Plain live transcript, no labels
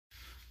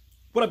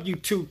What up,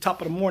 YouTube? Top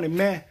of the morning,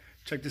 man.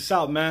 Check this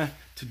out, man.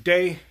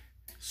 Today,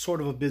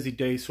 sort of a busy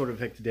day, sort of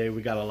hectic day.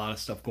 We got a lot of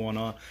stuff going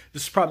on.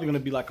 This is probably going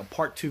to be like a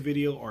part 2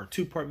 video or a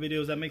 2-part video.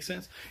 Does that make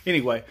sense?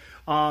 Anyway,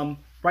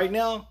 right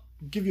now,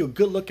 give you a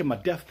good look at my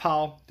death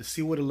pile to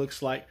see what it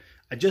looks like.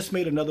 I just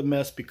made another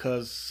mess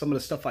because some of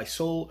the stuff I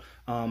sold,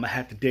 I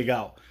had to dig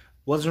out.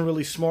 Wasn't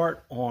really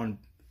smart on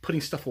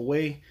putting stuff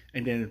away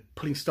and then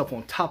putting stuff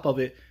on top of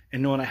it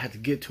and knowing I had to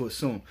get to it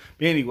soon.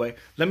 But anyway,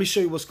 let me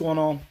show you what's going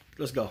on.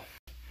 Let's go.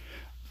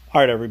 All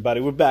right,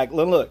 everybody, we're back.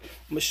 Look,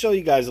 I'm gonna show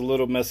you guys a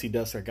little messy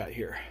desk I got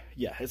here.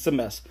 Yeah, it's a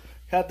mess.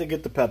 Had to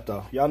get the pep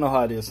though. Y'all know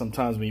how it is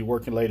sometimes when you're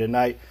working late at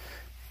night.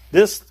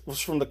 This was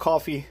from the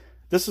coffee.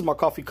 This is my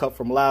coffee cup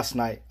from last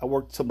night. I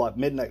worked till about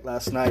midnight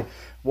last night.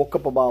 Woke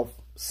up about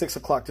 6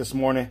 o'clock this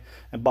morning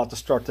and about to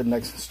start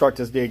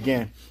this day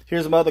again.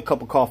 Here's my other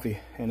cup of coffee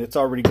and it's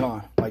already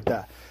gone like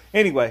that.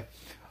 Anyway,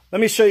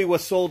 let me show you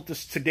what sold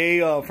this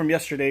today from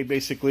yesterday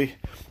basically.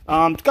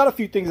 It's got a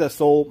few things that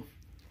sold.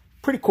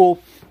 Pretty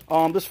cool.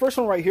 This first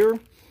one right here,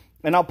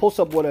 and I'll post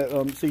up what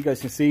so you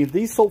guys can see.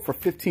 These sold for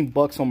 15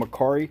 bucks on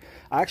MERCARI.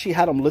 I actually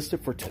had them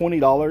listed for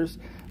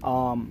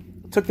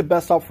 $20. Took the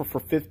best offer for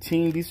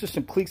 15. These are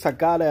some cleats I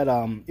got at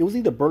it was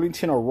either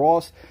Burlington or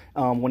Ross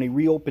when they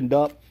reopened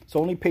up. So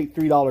I only paid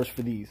 $3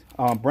 for these.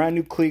 Brand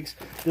new cleats.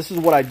 This is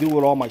what I do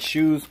with all my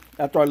shoes.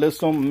 After I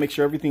list them, make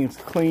sure everything's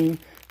clean.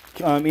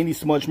 Any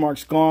smudge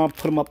marks gone.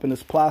 Put them up in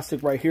this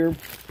plastic right here.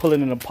 Pull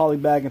it in a poly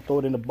bag and throw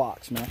it in a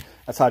box, man.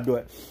 That's how I do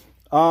it.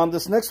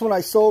 This next one I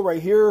sold right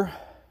here.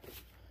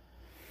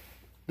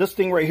 This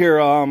thing right here.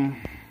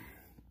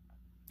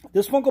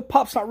 This Funko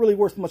Pop's not really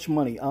worth much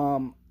money.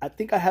 I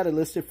think I had it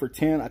listed for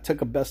 10. I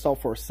took a best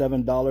off for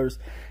 $7.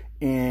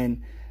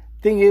 And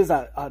thing is,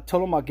 I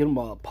told them I'd give them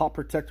a pop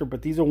protector,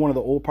 but these are one of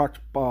the old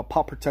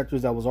pop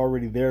protectors that was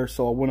already there.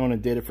 So I went on and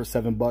did it for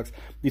 $7.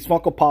 These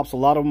Funko Pops, a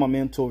lot of them I'm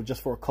into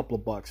just for a couple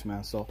of bucks,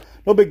 man. So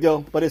no big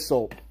deal, but it's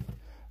sold.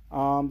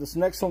 This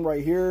next one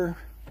right here.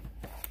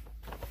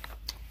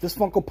 This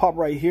Funko Pop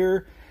right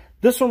here.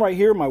 This one right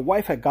here, my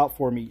wife had got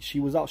for me. She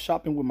was out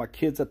shopping with my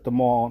kids at the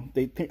mall.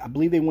 I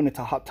believe they went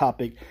into Hot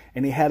Topic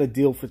and they had a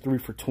deal for 3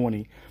 for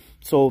 $20.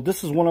 So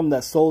this is one of them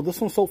that sold.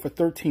 This one sold for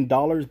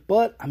 $13,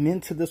 but I'm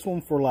into this one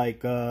for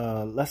like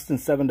less than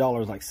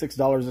 $7, like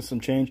 $6 and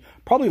some change.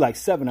 Probably like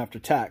 $7 after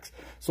tax.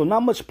 So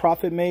not much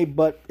profit made,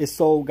 but it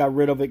sold, got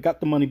rid of it, got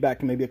the money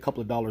back and maybe a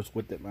couple of dollars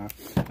with it, man.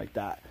 Like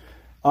that.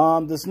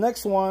 This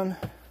next one,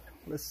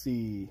 let's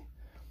see.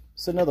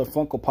 It's another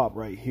Funko Pop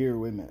right here.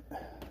 Wait a minute.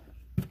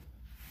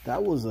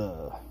 That was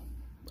a...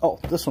 Oh,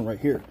 this one right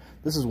here.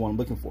 This is what I'm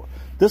looking for.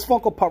 This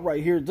Funko Pop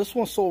right here. This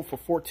one sold for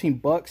 14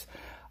 bucks.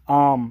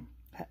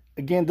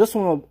 Again, this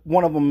one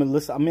of them,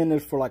 I'm in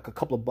it for like a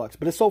couple of bucks.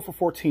 But it sold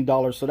for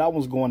 $14. So that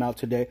one's going out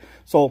today.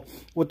 So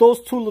with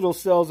those two little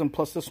sales and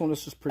plus this one,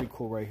 this is pretty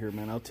cool right here,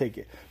 man. I'll take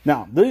it.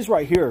 Now, these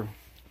right here,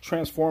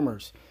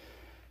 Transformers.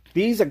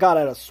 These I got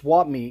at a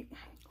swap meet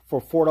for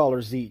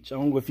 $4 each. I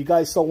don't know if you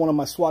guys saw one of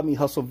my swap meet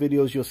hustle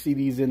videos, you'll see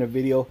these in a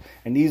video,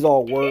 and these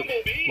all work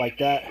like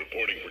that.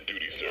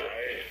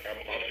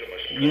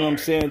 You know what I'm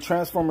saying?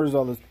 Transformers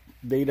are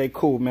they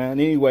cool, man.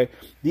 Anyway,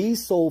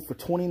 these sold for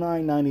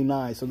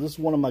 $29.99. So this is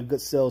one of my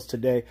good sales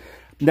today.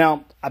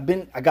 Now, I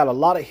got a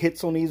lot of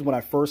hits on these when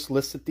I first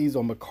listed these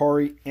on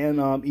MERCARI and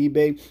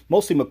eBay.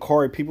 Mostly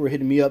MERCARI, people were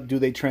hitting me up, do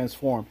they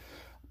transform?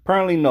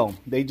 Apparently, no.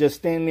 They just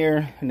stand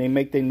there and they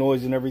make their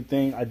noise and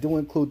everything. I do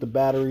include the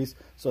batteries,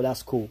 so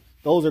that's cool.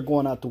 Those are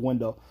going out the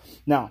window.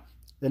 Now,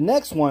 the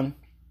next one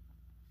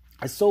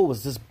I sold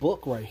was this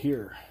book right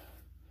here.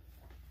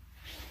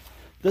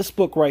 This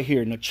book right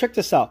here. Now, check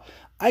this out.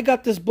 I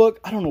got this book.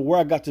 I don't know where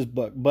I got this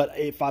book, but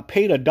if I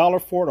paid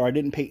 $1 for it or I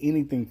didn't pay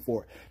anything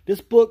for it, this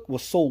book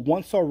was sold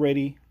once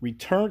already,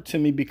 returned to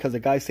me because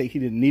the guy said he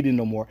didn't need it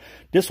no more.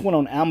 This went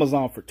on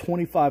Amazon for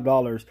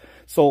 $25.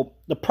 So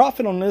the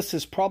profit on this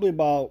is probably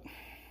about,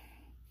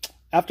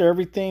 after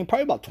everything,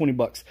 probably about 20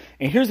 bucks.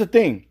 And here's the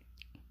thing,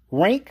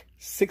 rank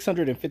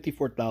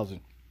 654,000.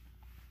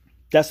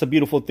 That's a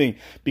beautiful thing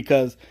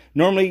because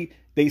normally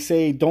they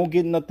say don't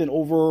get nothing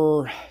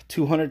over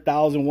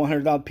 200,000,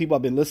 100,000 people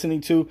I've been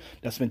listening to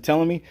that's been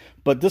telling me.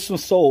 But this one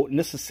sold, and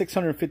this is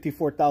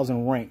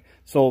 654,000 rank.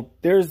 So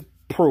there's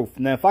proof.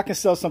 Now, if I can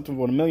sell something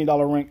for $1 million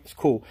rank, it's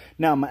cool.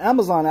 Now, my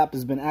Amazon app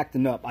has been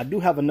acting up. I do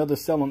have another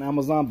sale on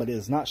Amazon, but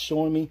it's not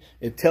showing me.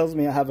 It tells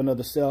me I have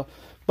another sale,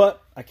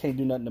 but I can't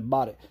do nothing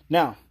about it.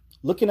 Now,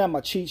 looking at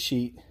my cheat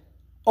sheet,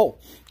 oh,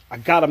 I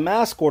got a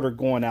mask order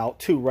going out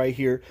too right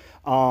here.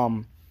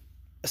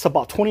 It's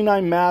about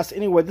 29 masks.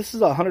 Anyway, this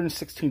is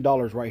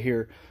 $116 right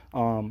here.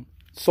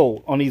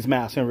 So on these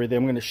masks and everything,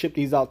 I'm going to ship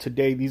these out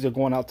today. These are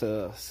going out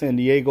to San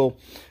Diego.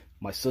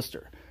 My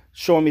sister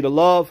showing me the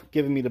love,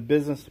 giving me the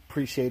business.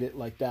 Appreciate it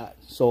like that.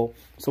 So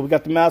we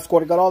got the mask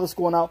order, got all this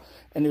going out.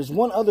 And there's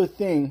one other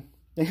thing.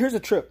 And here's a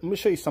trip. Let me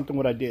show you something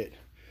what I did.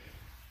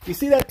 You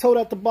see that tote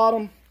at the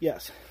bottom?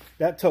 Yes,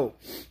 that tote.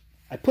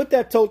 I put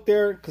that tote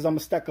there because I'm going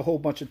to stack a whole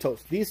bunch of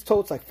totes. These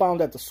totes I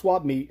found at the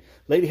swap meet.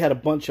 Lady had a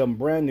bunch of them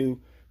brand new.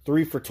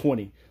 3 for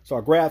 $20. So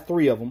I grabbed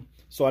 3 of them.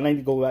 So I need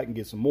to go back and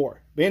get some more.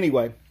 But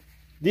anyway,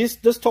 this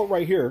tote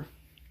right here,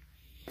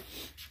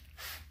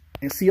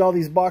 and see all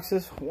these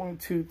boxes, 1,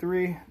 2,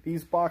 3,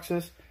 these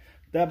boxes,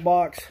 that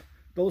box,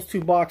 those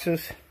 2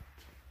 boxes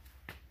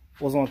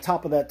was on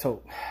top of that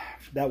tote.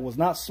 That was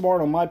not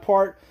smart on my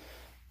part,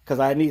 because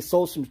I need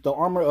sold some,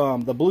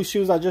 the blue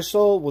shoes I just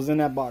sold was in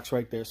that box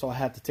right there. So I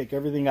had to take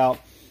everything out,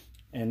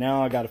 and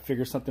now I got to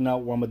figure something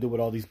out what I'm gonna do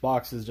with all these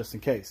boxes just in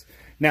case.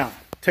 Now,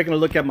 taking a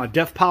look at my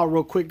death pile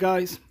real quick,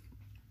 guys.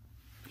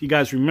 If you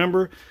guys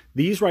remember,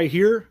 these right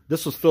here,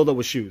 this was filled up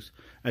with shoes.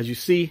 As you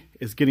see,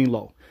 it's getting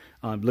low.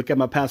 Look at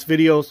my past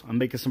videos, I'm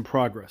making some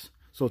progress.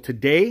 So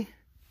today,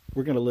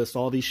 we're gonna list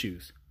all these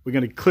shoes. We're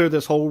gonna clear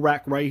this whole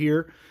rack right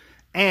here.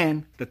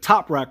 And the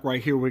top rack right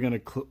here, we're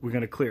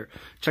gonna clear.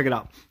 Check it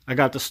out. I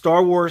got the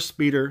Star Wars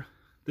speeder.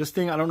 This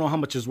thing, I don't know how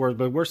much it's worth,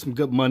 but it's worth some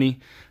good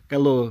money. Got a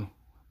little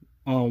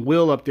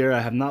wheel up there I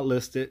have not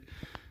listed.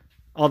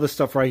 All this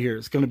stuff right here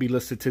is going to be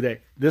listed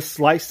today. This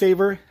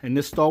Lifesaver and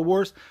this Star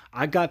Wars,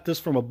 I got this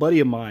from a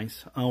buddy of mine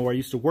where I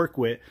used to work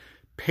with.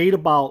 Paid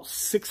about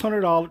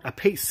 $600. I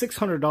paid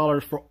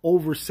 $600 for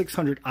over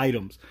 600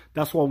 items.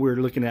 That's what we were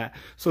looking at.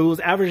 So it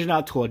was averaging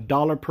out to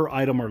 $1 per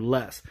item or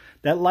less.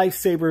 That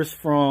Lifesaver is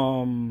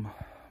from,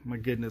 my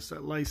goodness,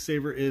 that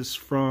Lifesaver is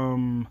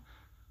from,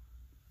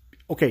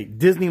 okay,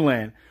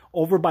 Disneyland.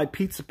 Over by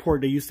Pizza Port,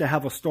 they used to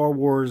have a Star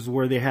Wars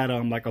where they had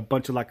like a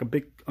bunch of like a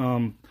big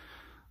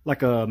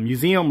like a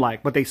museum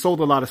like, but they sold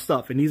a lot of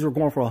stuff, and these were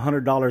going for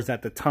 $100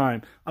 at the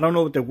time. I don't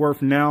know what they're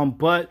worth now,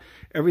 but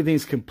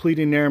everything's complete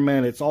in there,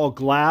 man. It's all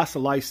glass, a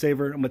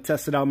Lifesaver. I'm gonna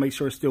test it out, make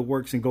sure it still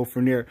works, and go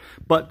from there.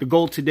 But the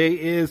goal today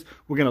is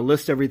we're gonna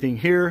list everything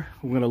here,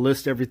 we're gonna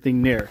list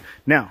everything there.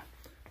 Now,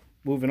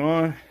 moving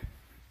on,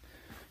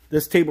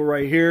 this table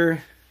right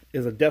here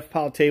is a death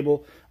pile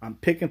table. I'm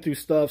picking through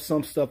stuff.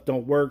 Some stuff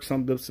don't work,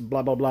 some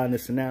blah blah blah and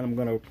this and that. I'm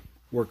gonna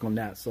work on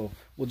that, so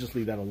we'll just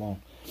leave that alone.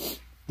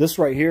 This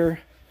right here,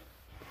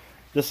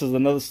 this is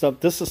another stuff.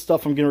 This is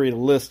stuff I'm getting ready to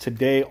list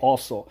today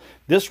also.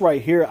 This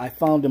right here I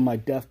found in my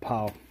death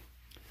pile.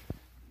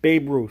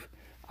 Babe Ruth.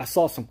 I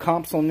saw some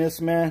comps on this,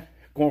 man,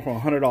 going for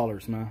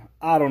 $100, man.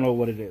 I don't know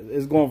what it is.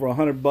 It's going for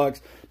 $100,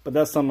 but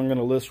that's something I'm going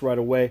to list right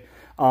away.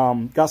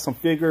 Got some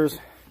figures.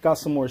 Got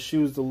some more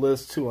shoes to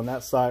list too on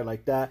that side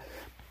like that.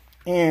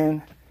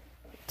 And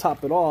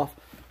top it off,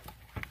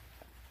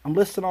 I'm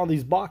listing all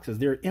these boxes.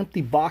 They're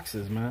empty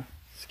boxes, man.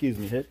 Excuse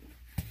me, hit.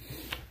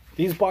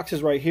 These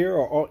boxes right here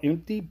are all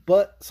empty,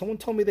 but someone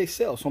told me they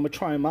sell, so I'm going to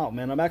try them out,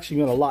 man. I'm actually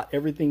going to lot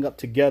everything up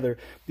together.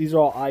 These are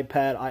all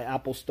iPad,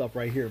 iApple stuff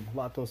right here.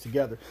 Lot those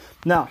together.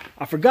 Now,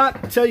 I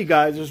forgot to tell you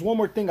guys, there's one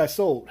more thing I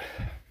sold.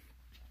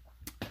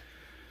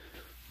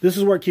 This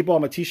is where I keep all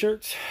my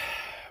t-shirts,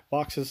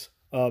 boxes,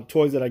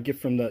 toys that I get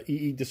from the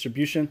EE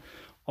distribution,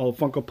 all the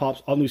Funko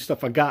Pops, all new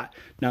stuff I got.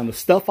 Now, the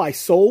stuff I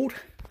sold,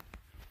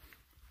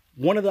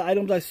 one of the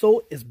items I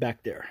sold is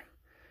back there.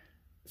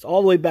 It's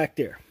all the way back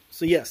there.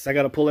 So yes, I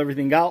got to pull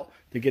everything out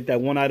to get that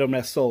one item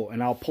that's sold.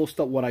 And I'll post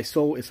up what I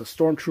sold. It's a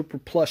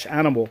Stormtrooper plush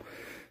animal.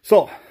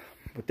 So,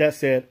 with that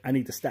said, I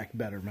need to stack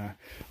better, man.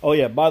 Oh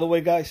yeah, by the way,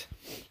 guys,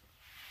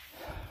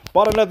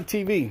 bought another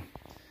TV.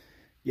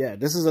 Yeah,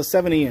 this is a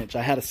 70-inch.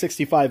 I had a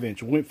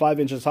 65-inch. Went 5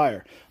 inches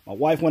higher. My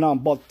wife went out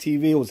and bought the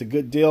TV. It was a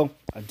good deal.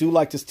 I do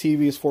like this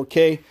TV. It's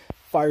 4K.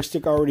 Fire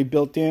stick already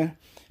built in.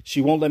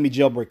 She won't let me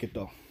jailbreak it,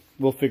 though.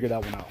 We'll figure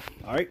that one out.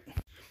 All right?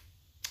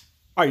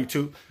 All right,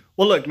 YouTube.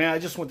 Well, look, man, I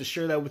just want to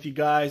share that with you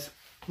guys.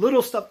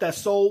 Little stuff that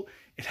sold.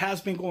 It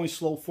has been going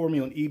slow for me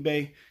on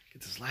eBay.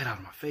 Get this light out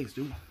of my face,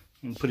 dude. I'm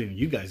going to put it in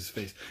you guys'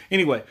 face.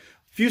 Anyway,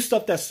 few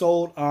stuff that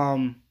sold.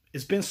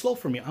 It's been slow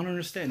for me. I don't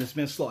understand. It's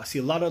been slow. I see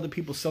a lot of other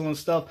people selling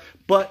stuff.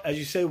 But as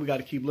you say, we got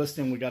to keep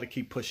listing. We got to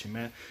keep pushing,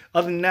 man.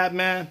 Other than that,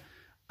 man,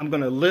 I'm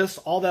going to list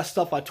all that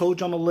stuff I told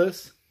you I'm going to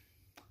list.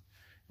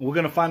 We're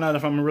going to find out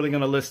if I'm really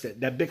going to list it.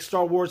 That big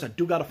Star Wars, I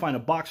do got to find a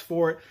box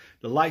for it.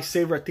 The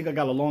Lifesaver, I think I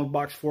got a long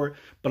box for it.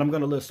 But I'm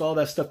going to list all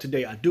that stuff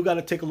today. I do got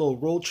to take a little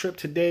road trip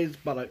today. It's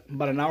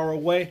about an hour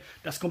away.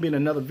 That's going to be in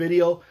another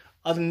video.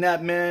 Other than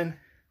that, man,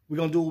 we're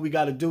going to do what we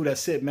got to do.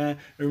 That's it, man.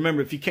 And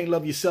remember, if you can't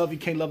love yourself, you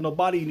can't love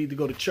nobody, you need to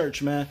go to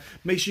church, man.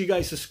 Make sure you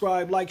guys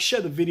subscribe, like,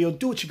 share the video.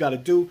 Do what you got to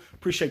do.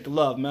 Appreciate the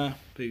love, man.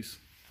 Peace.